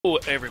Hello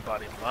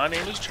everybody, my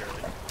name is Jerry,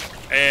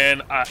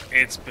 and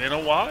it's been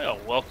a while.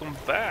 Welcome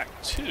back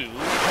to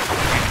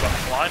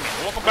Climbing.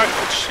 Welcome back to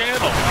the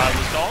channel. I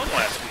was gone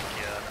last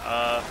weekend.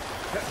 I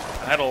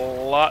had a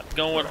lot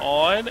going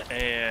on,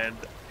 and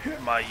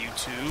my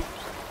YouTube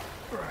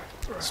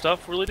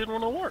stuff really didn't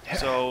want to work.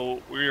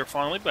 So we are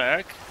finally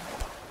back,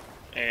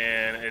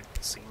 and it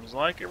seems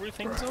like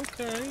everything's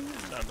okay.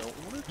 I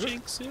don't want to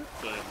jinx it,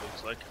 but it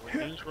looks like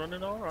everything's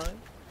running alright.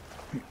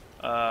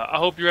 I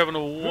hope you're having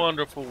a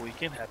wonderful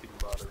weekend. Happy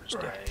Mother's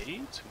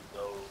Day to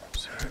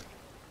those who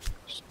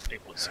are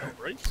able to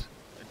celebrate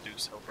and do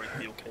celebrate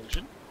the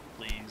occasion.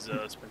 Please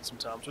spend some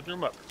time with your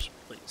mothers,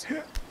 please.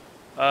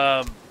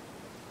 But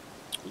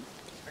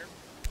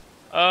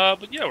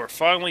yeah, we're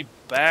finally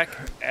back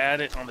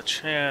at it on the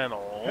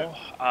channel.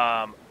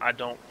 I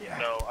don't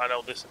know. I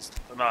know this is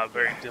not a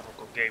very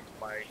difficult game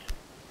for my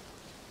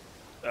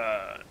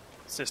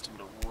system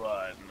to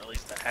run. At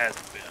least it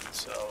hasn't been.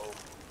 So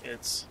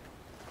it's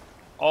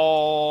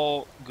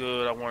all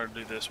good. I wanted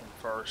to do this one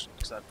first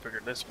because I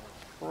figured this one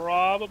would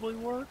probably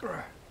work.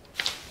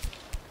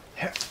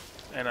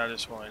 And I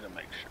just wanted to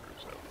make sure.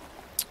 So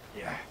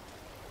Yeah.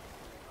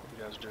 hope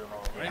you guys are doing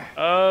all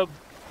right.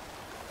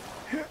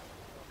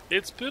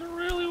 It's been a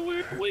really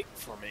weird week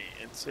for me.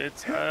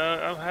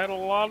 I've had a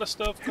lot of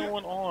stuff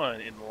going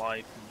on in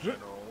life in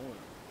general.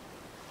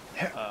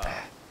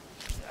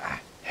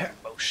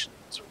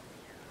 Emotions are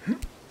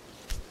weird.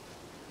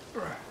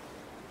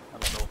 I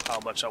don't know how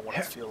much I want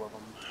to feel of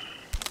them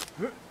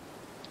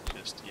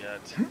just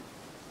yet.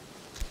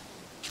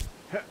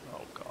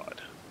 Oh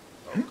God.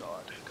 Oh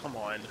God. Come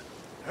on.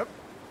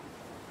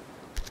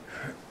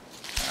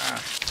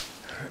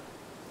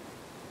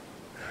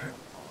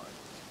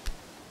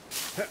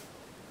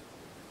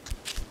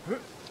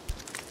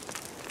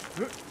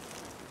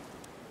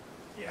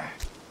 Yeah.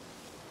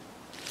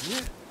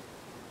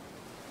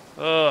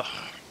 Ugh.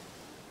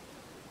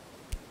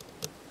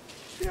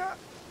 Yeah.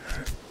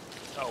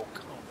 Oh,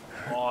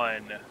 come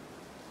on.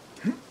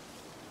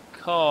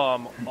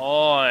 Come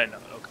on.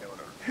 Okay,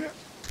 whatever.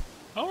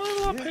 I don't have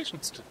a lot of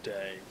patience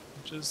today,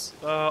 which is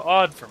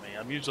odd for me.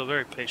 I'm usually a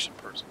very patient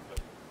person,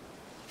 but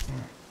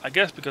I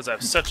guess because I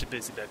have such a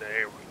busy day.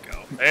 There we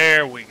go.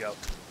 There we go.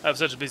 I have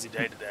such a busy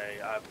day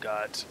today. I've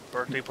got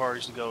birthday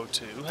parties to go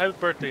to. Happy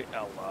birthday,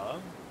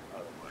 Ella.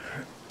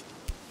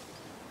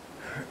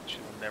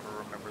 She'll never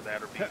remember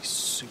that or be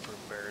super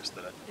embarrassed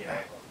that I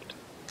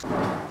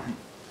loved.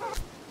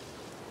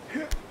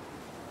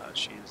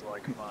 She's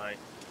like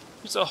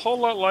she's a whole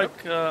lot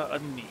like a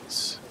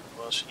niece.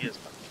 Well, she is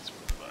my niece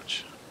pretty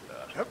much.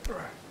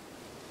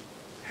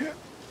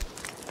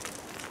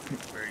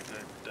 Very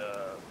good,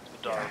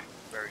 daughter,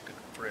 very good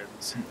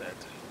friends that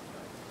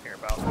I care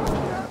about.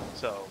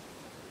 So,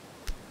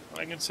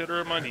 I consider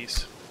her my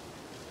niece.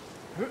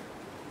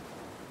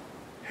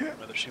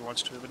 Whether she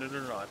wants to admit it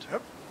or not.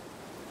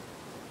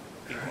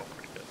 Pretty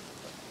good.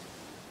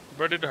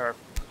 Birthday to her.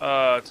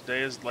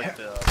 Today is like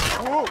the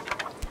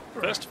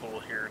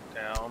festival here in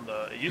town.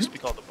 It used to be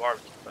called the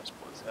Barbecue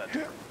Festival. It's had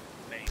different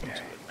names to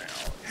it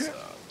now. It's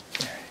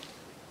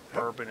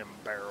Bourbon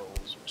and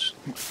Barrels, which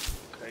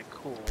okay,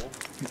 cool.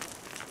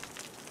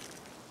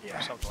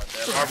 Or something like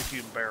that.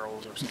 Barbecue and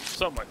Barrels or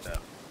something like that.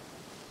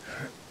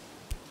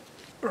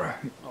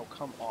 Oh,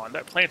 come on.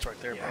 That plant's right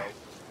there, bro.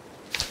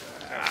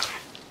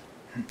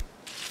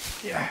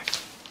 Yeah.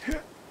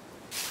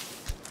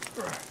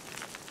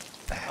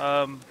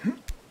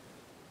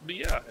 But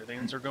yeah,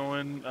 things are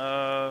going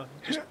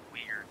just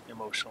weird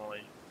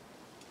emotionally.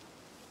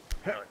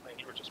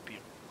 Things were just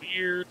being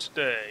weird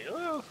today.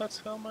 Well, that's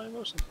how my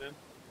emotions been.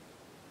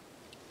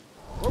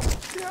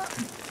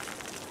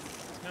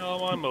 That's how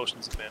my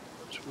emotions have been.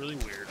 It's really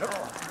weird.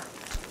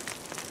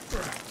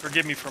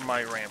 Forgive me for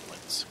my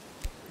ramblings,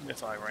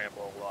 if I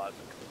ramble a lot,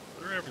 because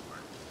they're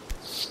everywhere.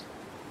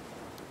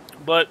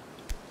 But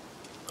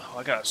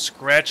I gotta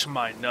scratch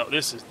my nose.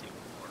 This is the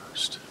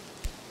worst.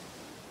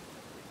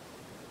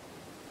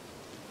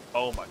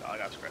 Oh my God, I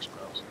gotta scratch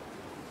my nose.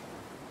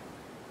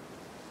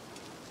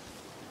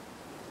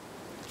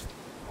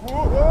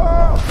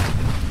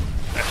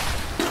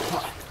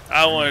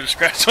 I wanted to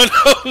scratch my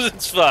nose,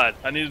 it's fine.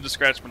 I needed to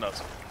scratch my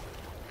nose.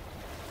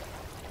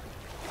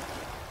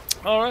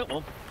 Alright,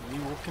 well, we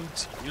will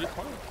continue to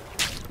climb.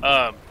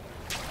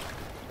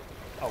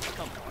 Oh,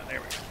 come on,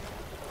 there we go.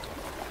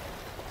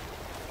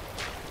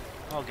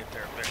 I'll get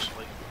there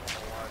eventually.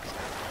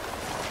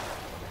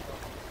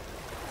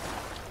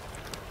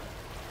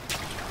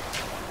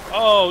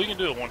 Oh, we can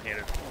do it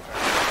one-handed.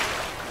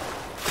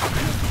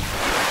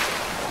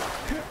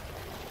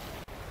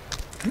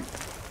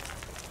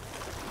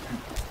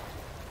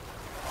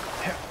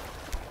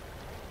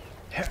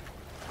 Okay.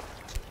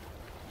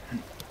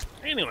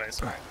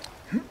 Anyways, let's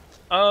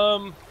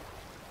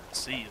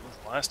see.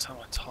 The last time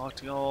I talked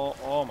to y'all,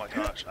 oh my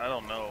gosh, I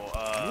don't know.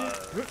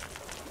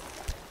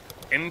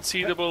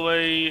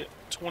 NCAA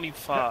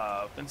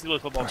 25,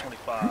 NCAA Football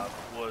 25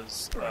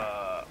 was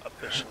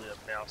officially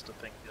announced, I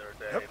think, the other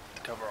day.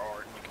 The cover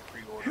art, and you can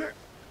pre-order it.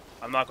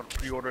 I'm not going to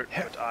pre-order it,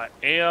 but I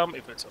am,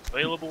 if it's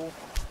available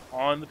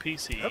on the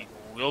PC,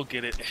 we'll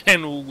get it,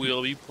 and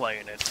we'll be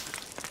playing it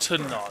to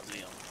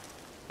nauseam.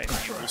 And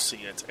you will see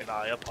it, and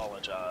I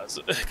apologize,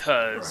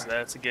 because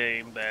that's a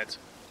game that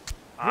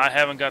I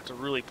haven't got to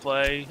really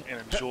play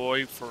and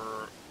enjoy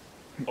for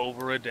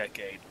over a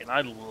decade, and I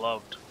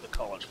loved the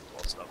college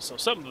football stuff. So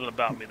something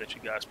about me that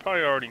you guys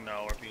probably already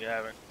know, or if you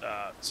haven't,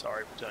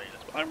 sorry for telling you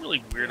this, but I'm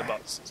really weird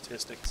about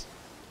statistics.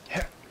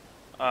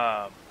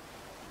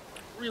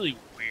 Really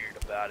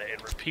weird about it,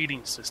 and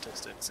repeating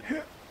statistics.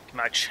 And can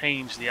I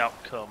change the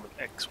outcome of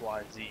X,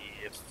 Y, Z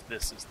if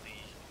this is the,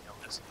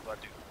 this is if I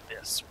do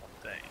this one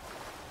thing?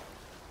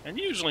 And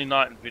usually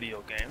not in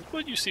video games,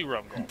 but you see where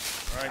I'm going,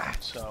 right?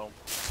 So,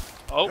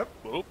 hold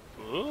on,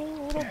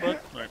 bud.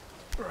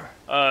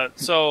 Right.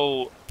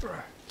 So,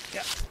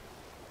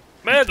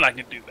 Madden, I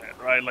can do that,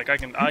 right? Like I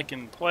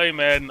can play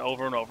Madden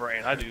over and over,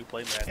 and I do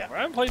play Madden. I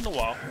haven't played in a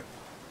while.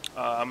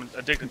 I'm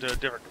addicted to a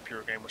different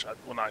computer game, which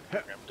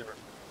different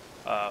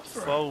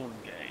phone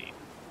game.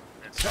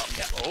 It's not,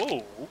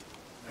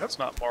 it's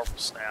not Marvel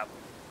Snap.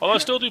 Although I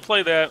still do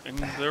play that, and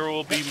there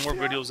will be more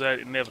videos of that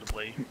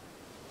inevitably.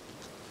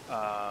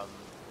 I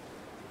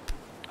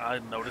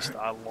noticed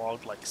I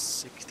logged like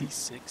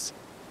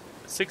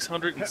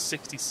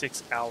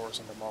 666 hours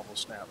into Marvel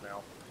Snap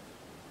now.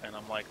 And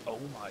I'm like, oh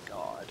my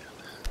god.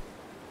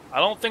 I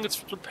don't think it's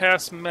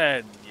surpassed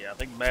Madden yet. I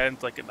think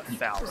Madden's like in the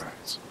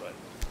thousands, but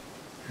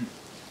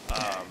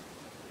I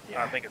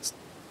think it's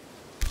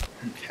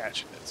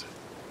catching it.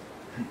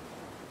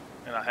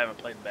 And I haven't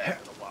played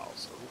Madden in a while,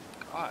 so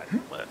god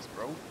bless,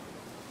 bro.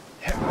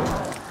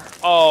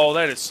 Oh,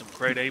 that is some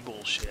grade A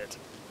bullshit.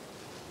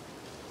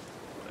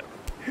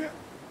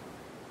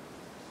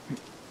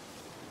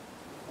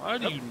 Why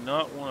do you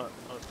not want to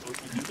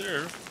what you do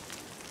there?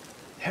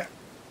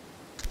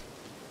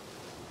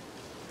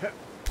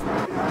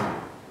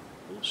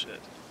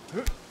 Bullshit.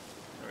 There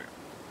we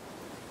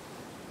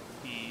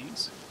go.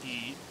 Ease.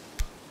 E.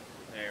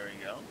 There we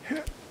go.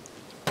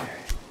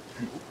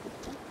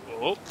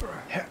 Oh.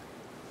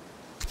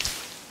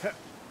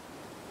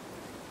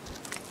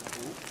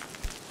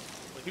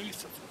 Like you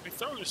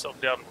throw yourself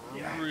down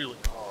really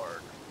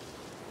hard.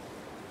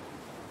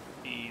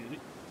 Easy.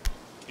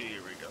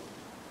 Here we go.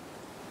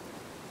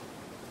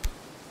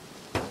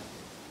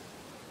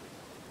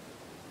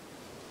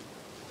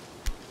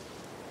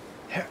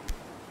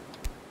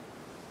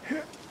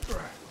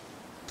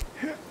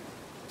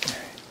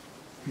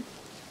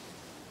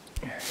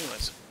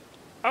 Anyways,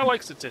 I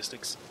like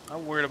statistics.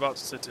 I'm worried about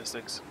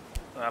statistics.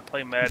 And I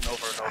play Madden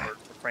over and over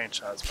for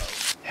franchise mode.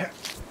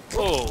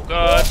 Oh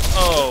god!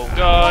 Oh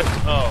god!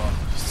 Oh,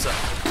 so.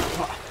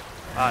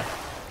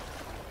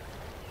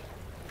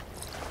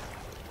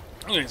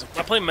 Anyways,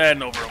 I play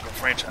Madden over and over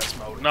franchise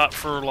mode. Not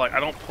for like I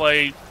don't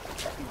play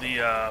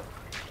the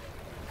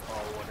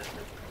what is it?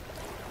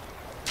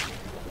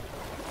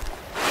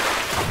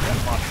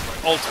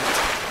 Ultimate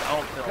Team. I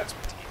don't play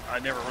Ultimate Team. I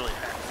never really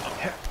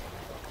have.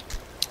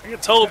 I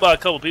get told by a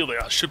couple people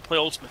that I should play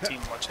Ultimate Team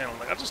on my channel. I'm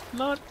like, I'm just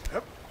not.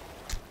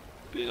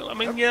 I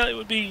mean, yeah, it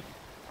would be.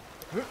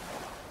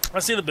 I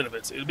see the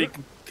benefits. It would be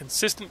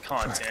consistent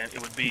content.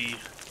 It would be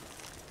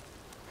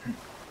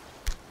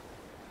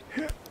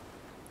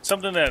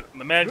something that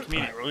the Madden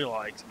community really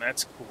likes, and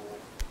that's cool.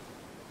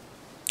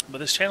 But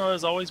this channel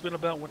has always been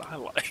about what I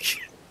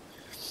like.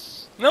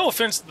 No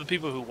offense to the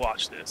people who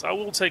watch this. I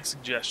will take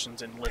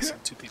suggestions and listen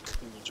to people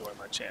who enjoy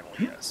my channel,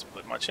 yes.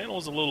 But my channel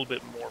is a little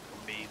bit more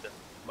for me than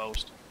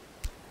most.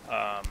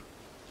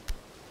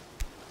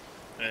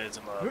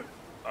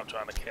 I'm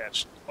trying to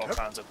catch all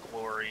kinds of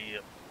glory.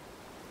 You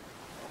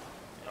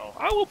know,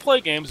 I will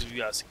play games if you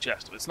guys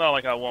suggest it. It's not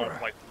like I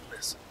won't like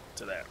listen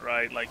to that,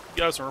 right? Like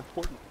you guys are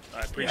important.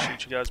 I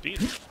appreciate you guys being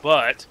here,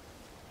 but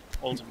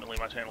ultimately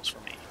my channel's for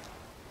me.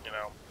 You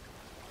know,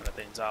 and the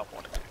things I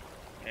want to do.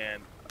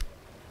 And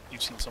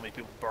you've seen so many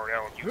people burn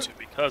out on YouTube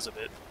because of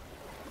it.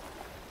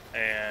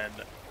 And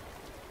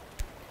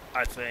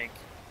I think,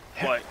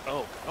 like,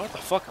 oh, what the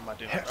fuck am I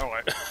doing? Oh,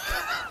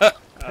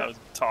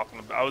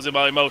 I was in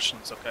my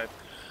emotions, okay?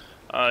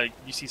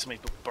 You see so many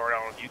people burn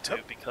out on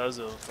YouTube because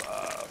of,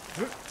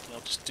 you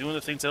know, just doing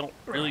the things they don't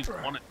really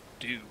want to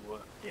do.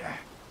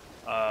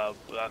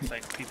 But I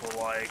think people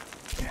like,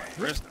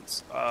 for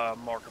instance,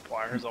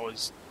 Markiplier is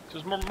always,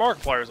 because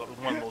Markiplier is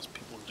one of those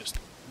people who just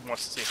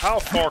wants to see how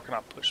far can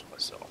I push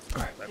myself.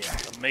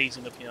 That's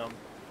amazing of him.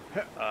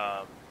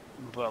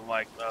 But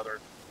like the other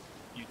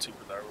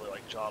YouTubers that I really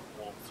like, John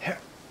Wolf,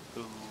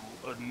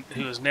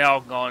 who has now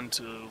gone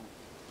to.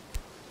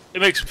 It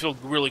makes me feel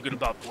really good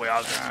about the way I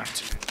was on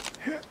YouTube.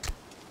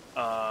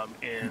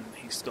 And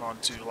he's gone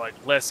to like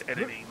less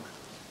editing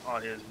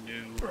on his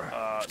new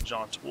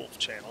John Wolf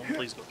channel.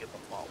 Please go give him a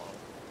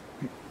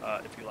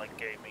follow if you like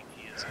gaming.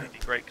 He is a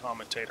great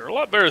commentator, a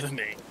lot better than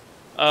me.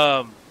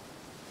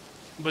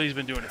 But he's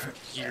been doing it for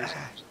years and years and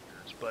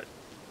years. But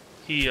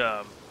he,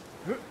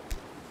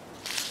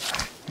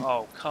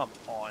 oh come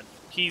on,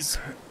 he's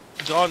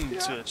gone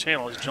to a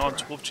channel. His John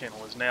Wolf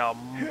channel is now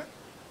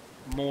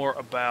more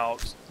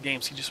about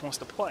games he just wants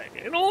to play,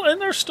 and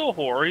there's still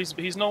horror.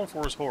 He's known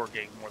for his horror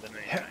game more than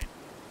anything.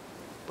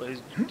 But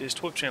his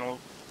Twitch channel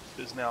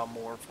is now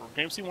more for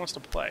games he wants to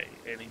play,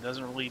 and he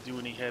doesn't really do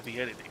any heavy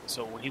editing.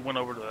 So when he went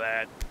over to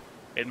that,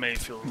 it made me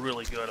feel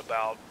really good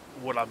about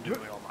what I'm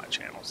doing on my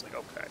channel. It's like,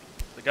 okay,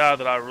 the guy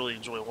that I really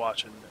enjoy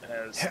watching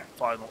has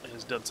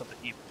done something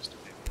he wants to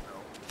do. You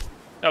know?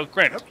 Now,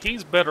 granted,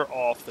 he's better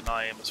off than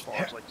I am as far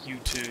as like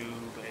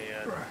YouTube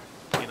and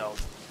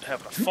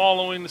having a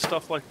following and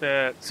stuff like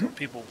that. So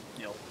people,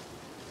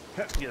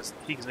 yes,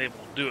 he's able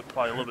to do it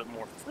probably a little bit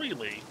more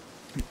freely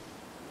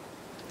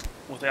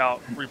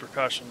without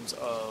repercussions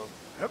of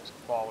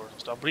followers and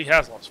stuff. But he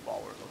has lost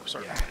followers over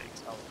certain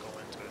things. I won't go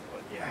into it,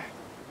 but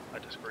I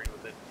disagree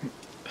with it.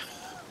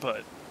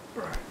 But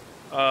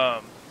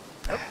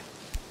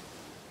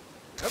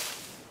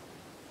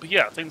but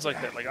yeah, things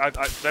like that. Like I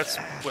that's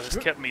what has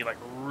kept me like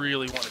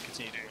really want to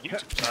continue doing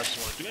YouTube. I just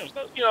want to do games.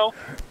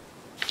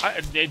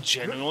 I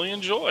genuinely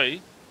enjoy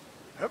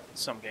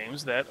some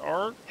games that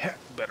are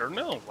better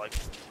known, like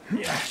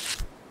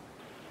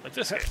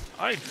this game.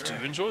 I do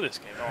enjoy this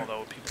game,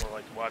 although people are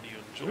like, "Why do you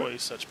enjoy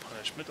such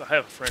punishment?" I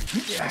have a friend,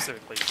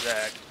 specifically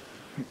Zach,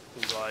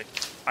 who's like,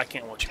 "I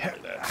can't watch you play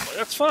that." I'm like,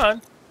 that's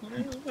fine.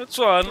 That's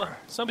fun.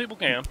 Some people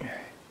can.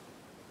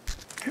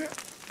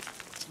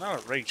 It's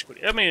not a rage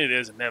quit. I mean, it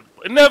is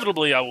inevitable.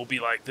 Inevitably, I will be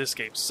like, "This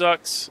game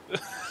sucks.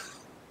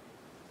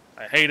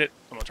 I hate it.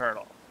 I'm gonna turn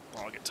it off.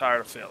 I'll get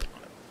tired of failing."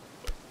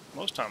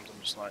 Most times I'm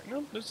just like,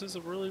 no, this is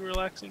a really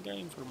relaxing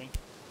game for me.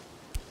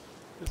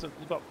 It's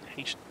about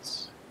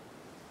patience.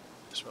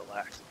 Just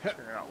relax,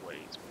 figuring out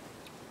ways.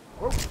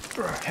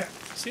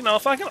 See, now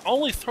if I can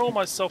only throw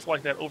myself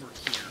like that over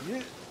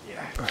here,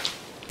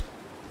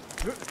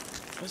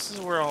 this is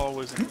where I'll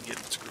always end up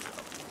getting screwed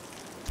up.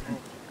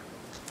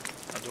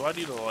 Now, do I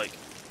need to like...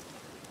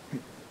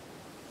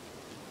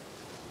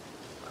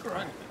 I'm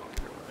trying to think up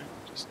here, right?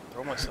 Just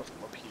throw myself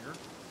up here?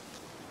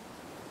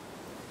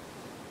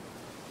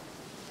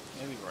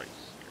 Maybe right here.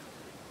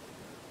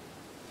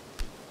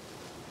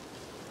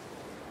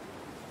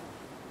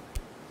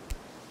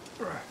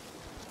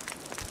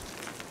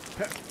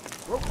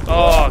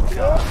 Oh,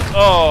 God.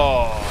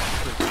 Oh.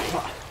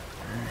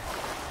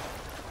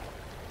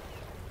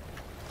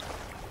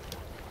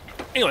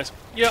 Anyways,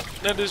 yeah,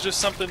 that is just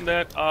something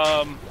that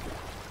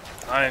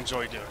I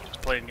enjoy doing,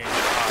 just playing games.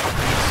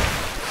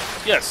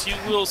 Yes, you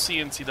will see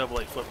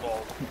NCAA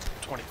Football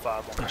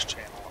 25 on this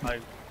channel.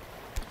 I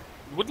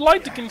would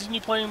like to continue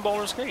playing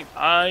Baldur's Gate.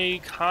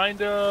 I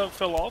kind of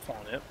fell off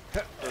on it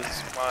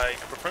because my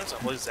friends I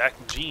play, Zach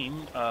and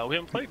Gene, we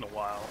haven't played in a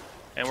while,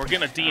 and we're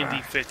getting a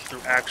D&D fit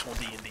through actual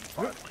D&D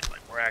finally.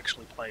 Like we're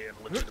actually playing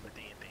legitimate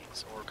D&D,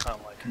 so we're kind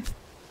of like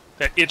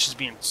that itch is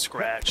being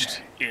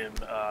scratched in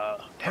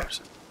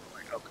person.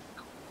 Like, okay,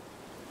 cool.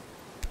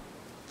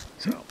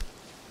 So,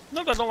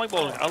 not that I don't like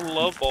Baldur's Gate. I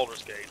love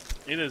Baldur's Gate.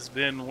 It has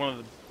been one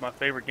of my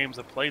favorite games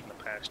I've played in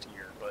the past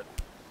year, but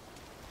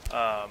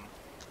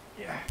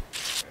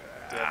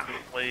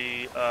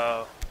definitely,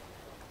 oh,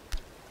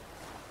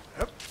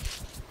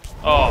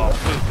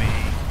 poopy.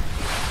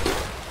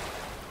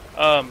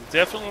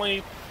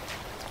 Definitely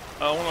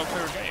one of my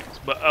favorite games,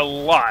 but a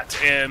lot,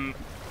 and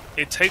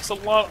it takes a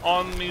lot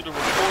on me to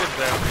record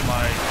that with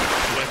my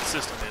way the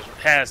system is, or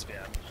has been.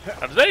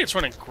 Now, today it's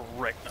running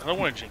great. I don't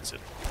want to jinx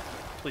it.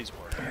 Please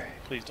work.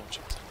 Please don't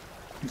jinx it.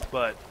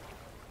 But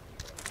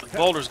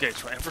Baldur's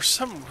Gate's running, and for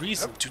some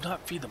reason, Do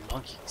Not Feed the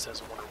Monkey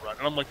doesn't want to run.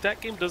 And I'm like, that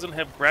game doesn't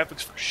have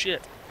graphics for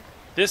shit.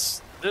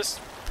 This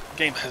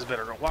game has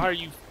better. Why are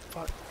you?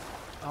 I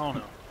don't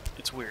know.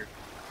 It's weird.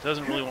 It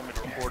doesn't really want me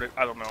to record it.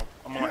 I don't know.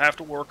 I'm gonna have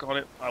to work on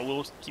it. I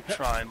will keep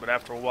trying, but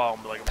after a while,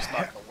 I'm like, it's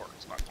not gonna work.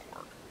 It's not gonna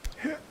work.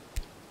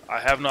 I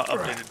have not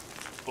updated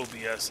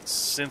OBS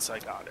since I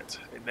got it,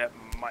 and that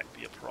might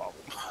be a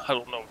problem. I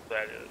don't know what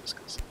that is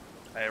because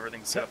I have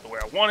everything set up the way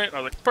I want it. And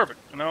I was like, perfect,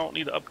 and I don't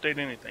need to update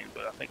anything.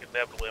 But I think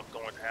inevitably I'm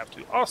going to have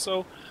to.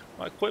 Also,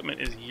 my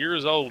equipment is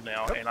years old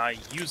now, and I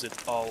use it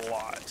a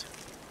lot.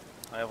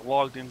 I have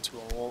logged many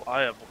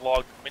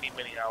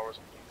hours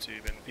on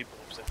YouTube, and people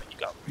have said,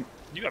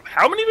 you have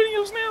how many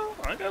videos now?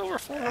 I got over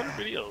 400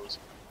 videos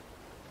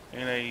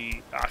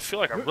in I feel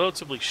like a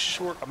relatively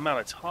short amount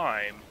of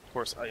time. Of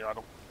course, I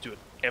don't do it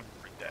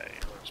every day.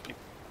 There's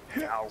people,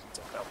 thousands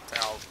of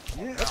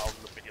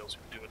videos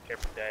who do it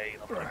every day,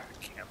 and I'm like, I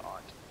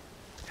cannot.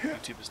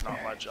 YouTube is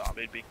not my job.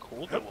 It'd be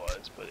cool if it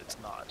was, but it's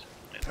not.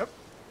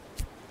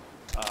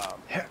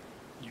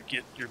 You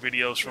get your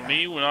videos from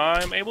me when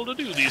I'm able to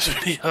do these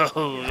videos.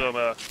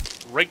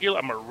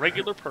 I'm a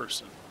regular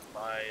person.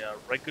 My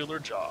regular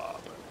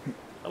job.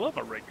 I love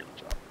my regular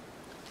job.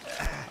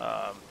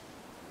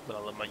 But I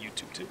love my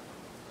YouTube too.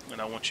 And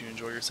I want you to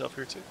enjoy yourself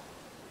here too.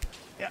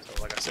 Yeah.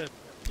 So like I said,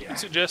 you can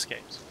suggest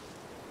games.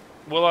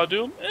 Will I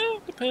do them?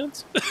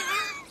 Depends.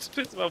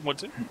 Depends if I want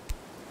to.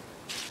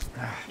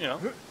 You know.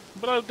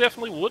 But I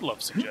definitely would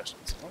love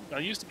suggestions. I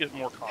used to get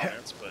more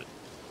comments, but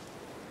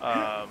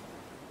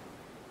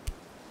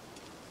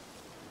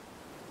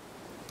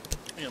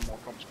more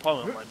comments.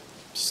 Probably on my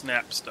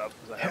Snap stuff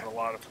because I have a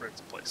lot of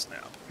friends that play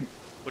Snap,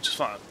 which is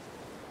fine.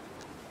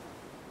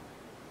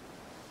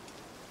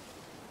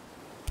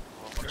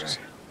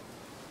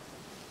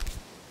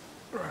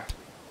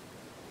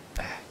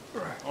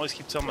 always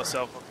keep telling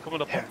myself I'm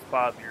coming up on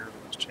 5 years on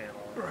this channel.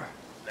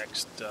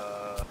 Next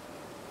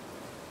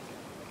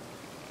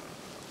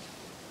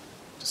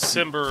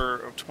December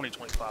of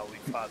 2025 will be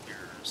 5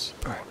 years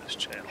on this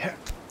channel.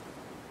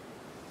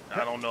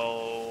 I don't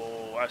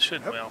know. I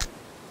should, well,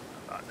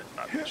 not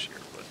this year,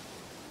 but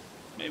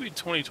maybe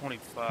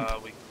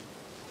 2025 we.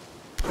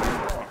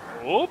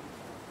 Oh,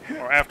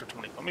 or after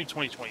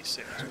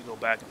 2026 we go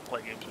back and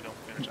play games we don't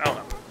finish. I don't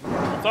know.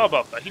 I thought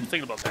about that. I keep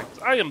thinking about that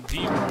because I am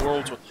the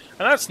world's, and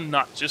that's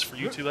not just for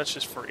YouTube. That's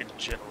just for in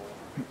general.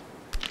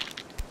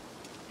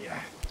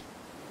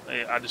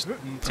 I just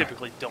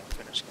typically don't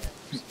finish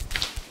games.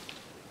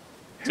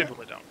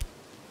 Typically don't.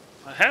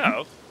 I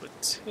have, but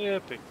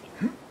typically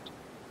don't.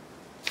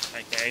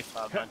 Okay,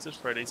 Five Nights at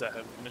Freddy's. I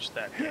haven't finished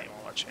that game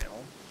on my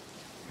channel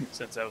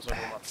since that was one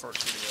of my first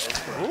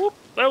videos. Oop,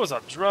 that was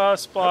a dry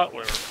spot.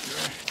 Whatever.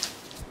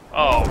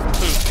 Oh,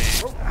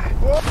 poopy.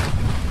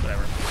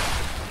 Whatever.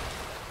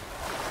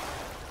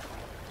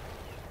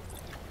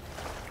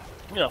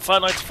 Yeah,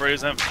 Five Nights at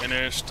Freddy's I haven't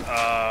finished.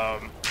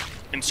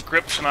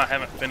 Inscription I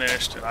haven't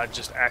finished, and I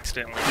just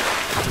accidentally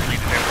deleted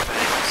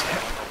everything, so I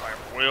don't know if I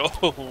ever will.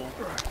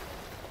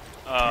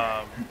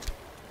 I'm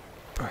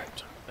trying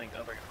to think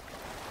other.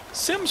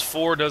 Sims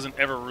 4 doesn't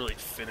ever really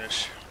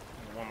finish.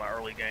 One of my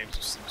early games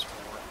was Sims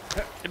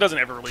 4. It doesn't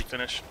ever really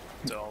finish,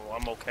 so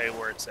I'm okay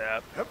where it's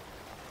at. If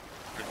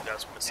you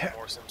guys want to see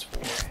more Sims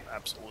 4,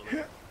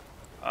 absolutely.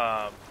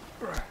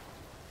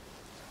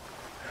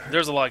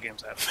 There's a lot of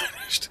games I haven't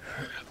finished.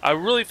 I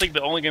really think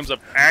the only games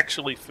I've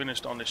actually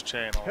finished on this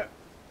channel,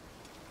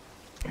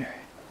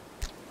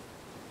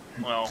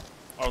 well,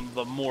 are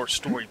the more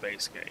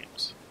story-based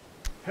games.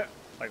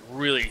 Like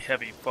really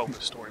heavy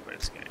focused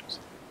story-based games.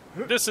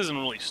 This isn't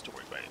really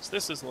story-based.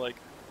 This is like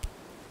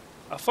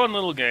a fun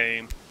little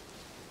game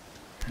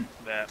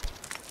that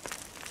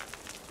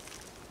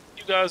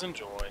you guys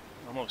enjoy.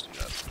 Well, most of you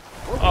guys.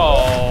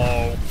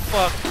 Oh,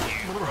 fuck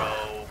you,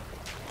 bro.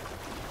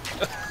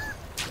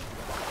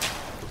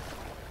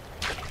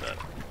 But,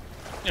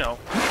 you know,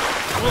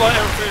 will I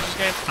ever finish this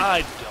game?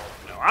 I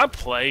don't know. I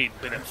played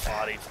Ben and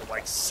Foddy for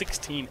like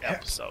 16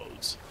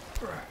 episodes.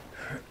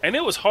 And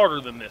it was harder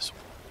than this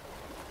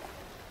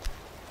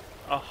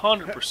one.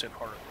 100%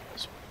 harder than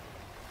this one.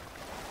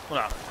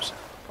 Well, not 100%.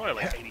 Probably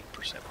like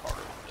 80%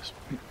 harder than this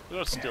one.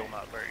 That's still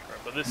not very hard.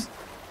 But this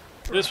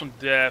one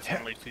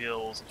definitely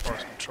feels, as far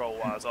as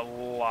control-wise, a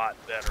lot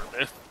better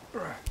than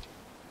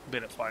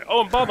Ben and Foddy.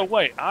 Oh, and by the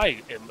way,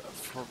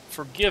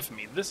 forgive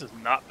me, this is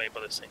not made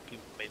by the same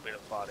people who made Ben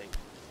and Foddy,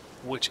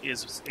 which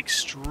is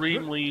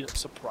extremely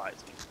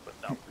surprising. But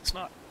no, it's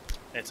not.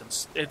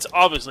 It's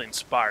obviously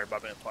inspired by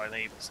Ben and Foddy.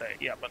 They even say,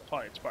 yeah, Ben and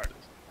Foddy inspired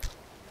this.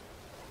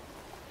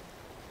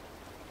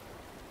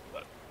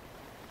 But,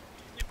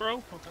 hey,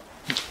 bro. Okay.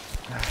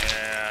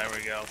 Yeah, there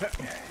we go.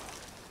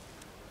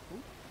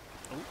 Ooh.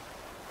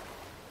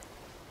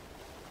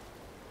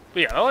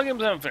 But yeah, all the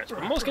games I haven't finished.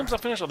 But most games I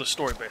finished are the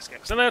story-based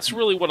games. And that's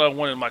really what I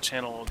wanted my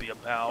channel to be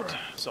about.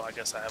 So I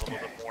guess I have a little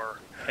bit more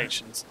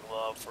patience and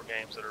love for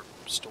games that are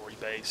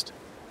story-based.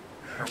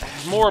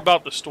 More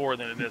about the story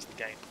than it is the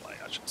gameplay,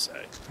 I should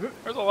say.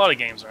 There's a lot of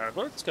games around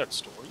it. It's got a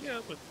story,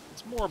 yeah, but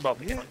it's more about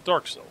the game. Like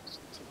Dark Souls,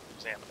 for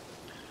example.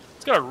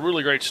 It's got a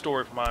really great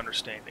story from my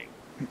understanding.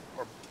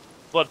 Or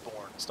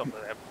Bloodborne, stuff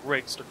like that have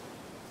great story.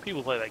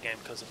 People play that game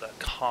because of the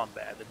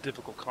combat, the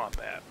difficult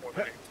combat, more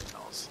than anything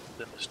else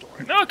than the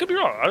story. No, I could be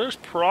wrong. There's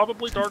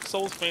probably Dark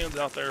Souls fans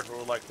out there who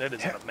are like, that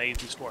is an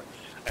amazing story.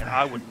 And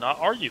I would not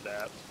argue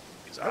that,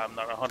 because I'm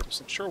not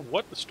 100% sure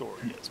what the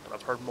story is, but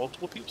I've heard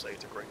multiple people say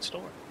it's a great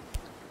story.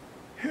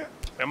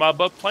 Am I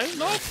above playing?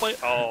 No, I'll play.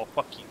 Oh,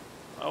 fuck you.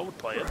 I would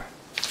play it.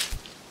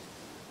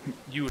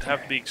 You would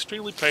have to be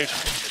extremely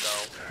patient with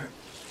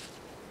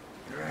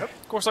me, though.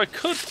 Of course, I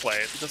could play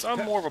it, because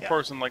I'm more of a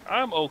person, like,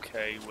 I'm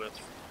okay with...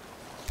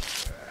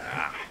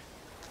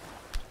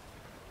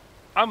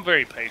 I'm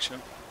very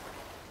patient.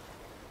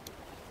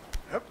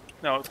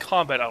 Now with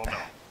combat, I don't know.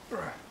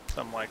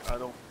 I'm like, I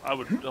don't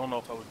know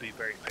if I would be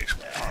very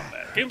patient with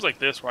combat. Games like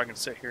this, where I can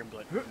sit here and be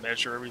like,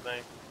 measure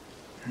everything.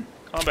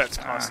 Combat's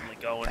constantly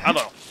going. I don't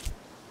know.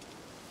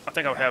 I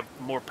think I would have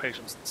more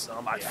patience than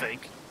some. I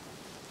think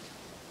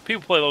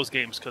people play those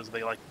games because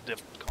they like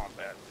different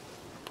combat,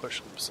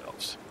 push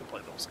themselves to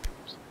play those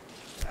games.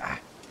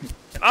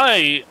 And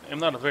I am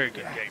not a very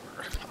good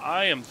gamer.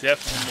 I am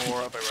definitely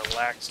more of a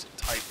relaxed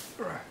type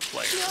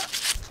player.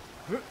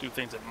 Do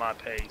things at my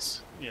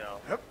pace, you know.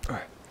 Do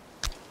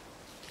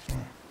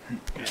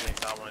things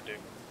I want to do.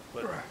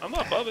 But I'm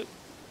not above it.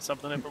 It's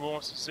something everyone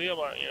wants to see. I'm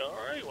like, you know,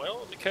 alright, well,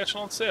 let me catch it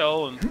on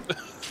sale, and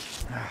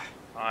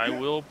I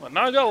will.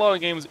 Now I got a lot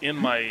of games in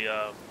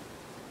my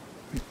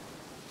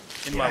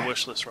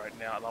wish list right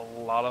now, and a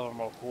lot of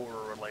them are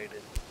horror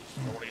related.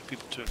 I don't want to get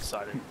people too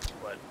excited,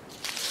 but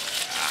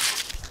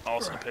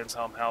also depends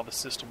on how the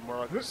system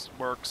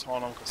works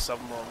on them, because some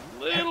of them are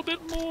a little bit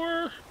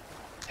more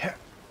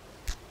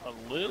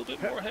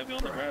heavy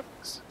on the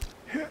graphics.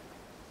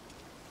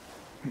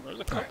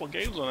 There's a couple of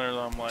games on there that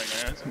I'm like,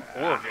 man, some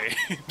horror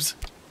games.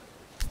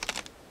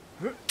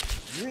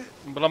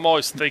 But I'm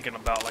always thinking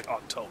about like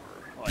October.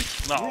 Like,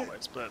 not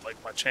always, but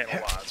like my channel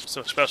wise.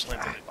 So especially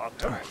in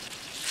October.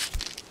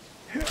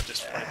 I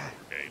just play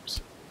more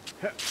games.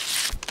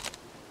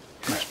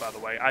 Which, by the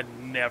way, I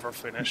never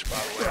finished, by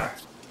the way.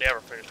 I've never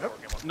finished War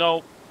Game.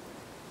 No.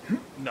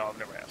 No, I've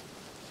never have.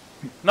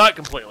 Not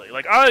completely.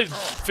 Like, I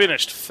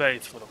finished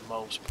Faith for the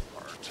most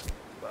part.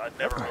 But I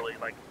never really,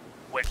 like,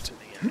 went to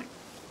the ending.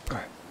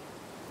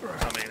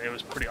 I mean, it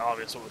was pretty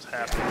obvious what was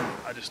happening.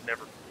 I just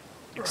never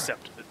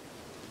accepted it.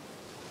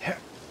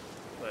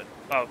 But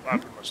I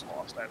pretty much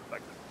lost. I had,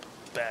 like,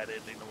 a bad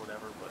ending or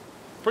whatever. But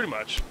pretty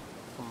much,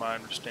 from my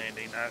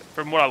understanding,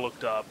 from what I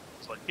looked up,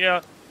 it's like,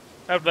 yeah,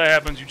 after that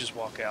happens, you just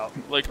walk out.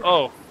 Like,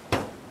 oh,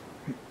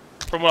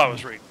 from what I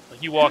was reading.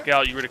 Like, you walk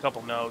out, you read a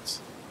couple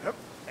notes,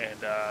 and,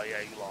 yeah,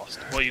 you lost.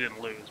 Well, you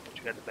didn't lose, but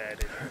you had the bad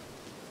ending.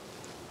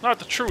 Not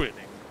the true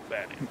ending,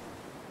 bad ending.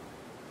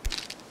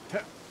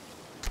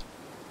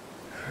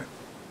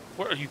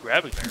 What are you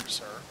grabbing there,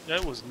 sir?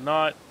 That was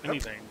not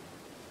anything.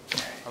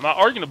 I'm not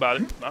arguing about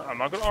it. I'm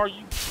not going to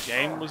argue. The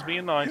game was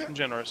being nice and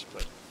generous,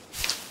 but...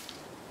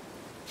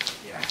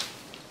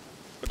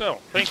 But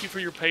no, thank you for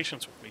your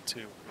patience with me,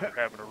 too. For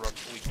having a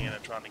rough weekend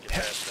and trying to get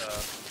that,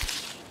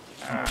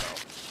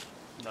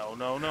 No.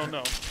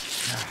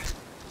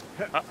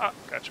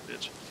 Gotcha,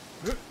 bitch.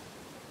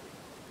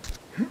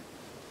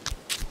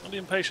 I'm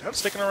being patient. I'm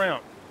sticking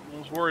around. I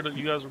was worried that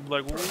you guys would be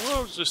like, well,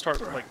 we'll just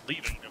start, like,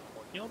 leaving.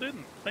 Y'all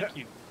didn't. Thank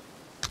you.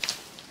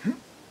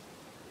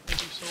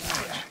 Thank you so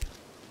much.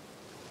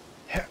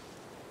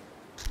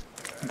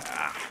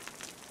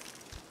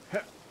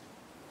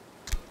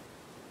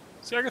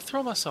 See, I can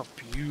throw myself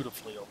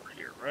beautifully over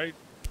here, right?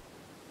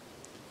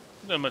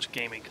 Not much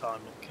gaming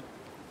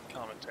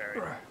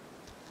commentary.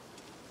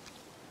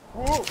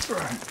 Oh,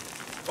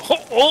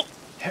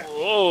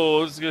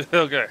 it's good.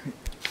 Okay.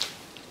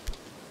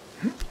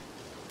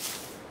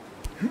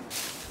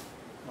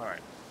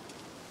 Alright.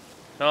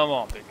 Come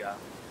on, big guy.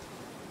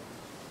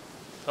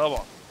 Come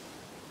on.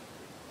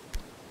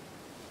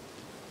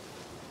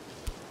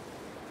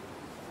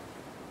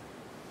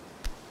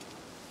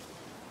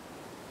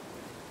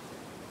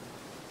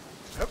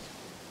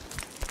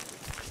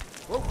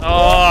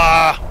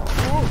 Ah!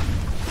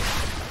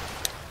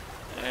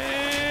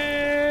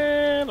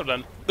 And I'm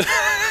done.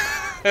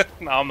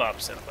 No, I'm not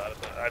upset about it,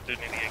 but I do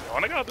need to get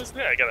going. I got this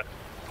day. I gotta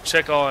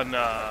check on,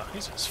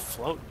 he's just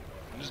floating.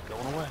 He's just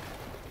going away.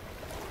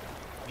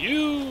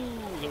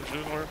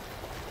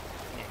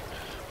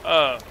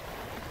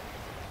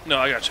 No,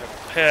 I gotta check on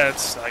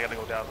pets. I gotta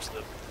go down to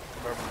the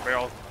Bourbon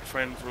Barrel with my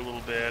friend for a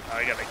little bit.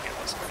 I gotta get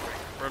this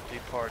birthday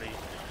party.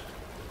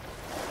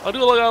 I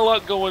got a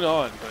lot going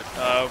on,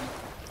 but,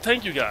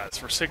 thank you guys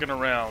for sticking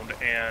around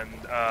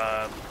and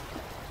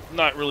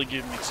not really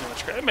giving me too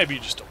much credit. Maybe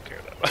you just don't care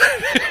that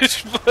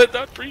much, but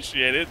I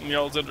appreciate it and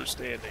y'all's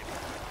understanding.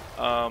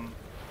 And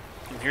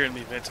hearing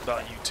me vent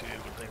about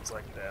YouTube and things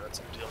like that. That's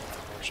some dealing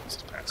with emotions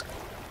this past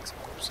couple of weeks,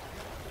 of course.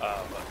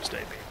 Mother's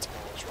Day being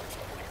tomorrow is rough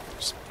on me for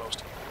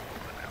most of you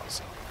now.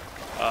 So,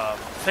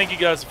 thank you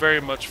guys very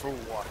much for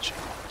watching.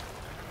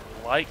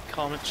 Like,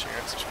 comment, share,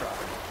 and subscribe.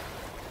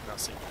 And I'll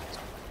see you next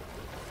time.